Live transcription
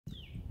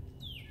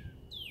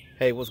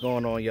Hey, what's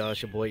going on, y'all?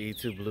 It's your boy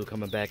E2 Blue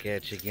coming back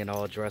at you again,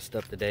 all dressed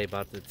up today,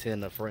 about to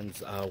attend a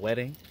friend's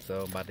wedding. So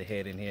I'm about to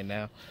head in here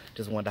now.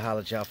 Just wanted to holler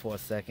at y'all for a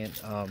second.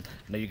 I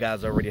know you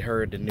guys already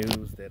heard the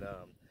news that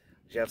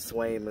Geoff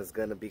Swaim is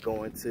going to be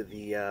going to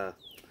the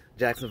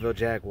Jacksonville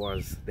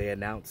Jaguars. They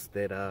announced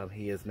that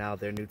he is now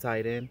their new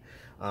tight end.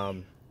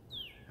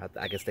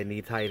 I guess they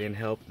need tight end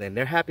help, and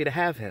they're happy to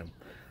have him.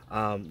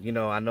 You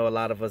know, I know a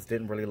lot of us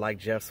didn't really like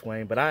Geoff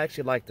Swaim, but I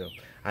actually liked him.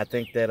 I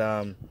think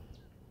that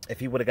if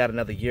he would have got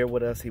another year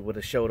with us, he would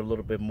have showed a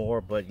little bit more.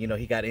 But, you know,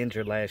 he got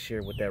injured last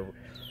year with that.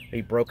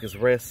 He broke his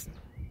wrist,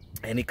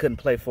 and he couldn't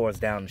play for us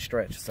down the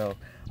stretch. So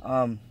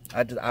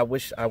I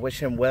wish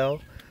him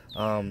well.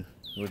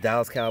 With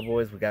Dallas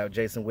Cowboys, we got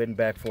Jason Witten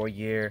back for a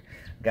year.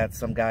 Got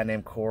some guy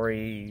named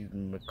Corey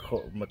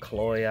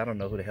McCloy. I don't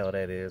know who the hell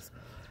that is.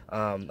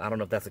 I don't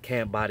know if that's a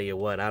camp body or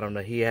what. I don't know.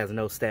 He has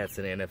no stats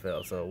in the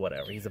NFL, so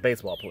whatever. He's a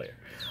baseball player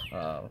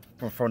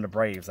from the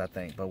Braves, I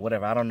think. But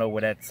whatever. I don't know where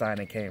that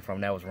signing came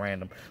from. That was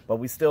random. But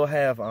we still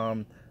have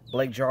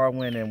Blake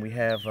Jarwin and we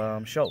have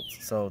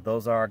Schultz. So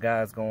those are our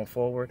guys going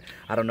forward.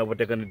 I don't know what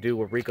they're going to do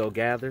with Rico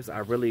Gathers. I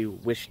really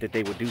wish that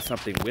they would do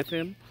something with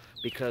him,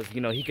 because,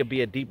 you know, he could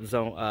be a deep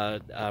zone,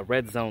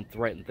 red zone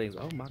threat and things.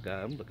 Oh my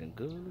God, I'm looking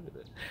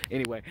good.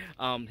 Anyway,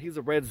 he's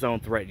a red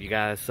zone threat, you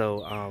guys.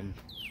 So,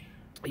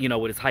 you know,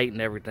 with his height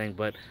and everything,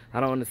 but I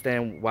don't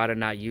understand why they're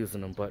not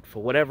using him. But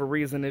for whatever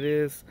reason it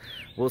is,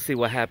 we'll see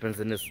what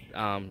happens in this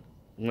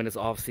when this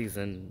off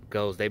season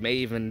goes. They may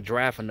even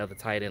draft another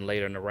tight end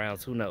later in the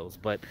rounds, who knows.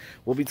 But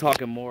we'll be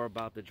talking more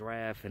about the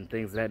draft and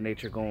things of that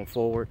nature going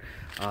forward,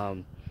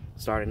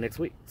 starting next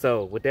week.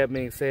 So with that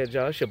being said,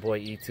 y'all, it's your boy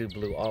E2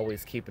 Blue,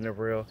 always keeping it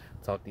real.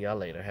 Talk to y'all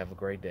later. Have a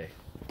great day.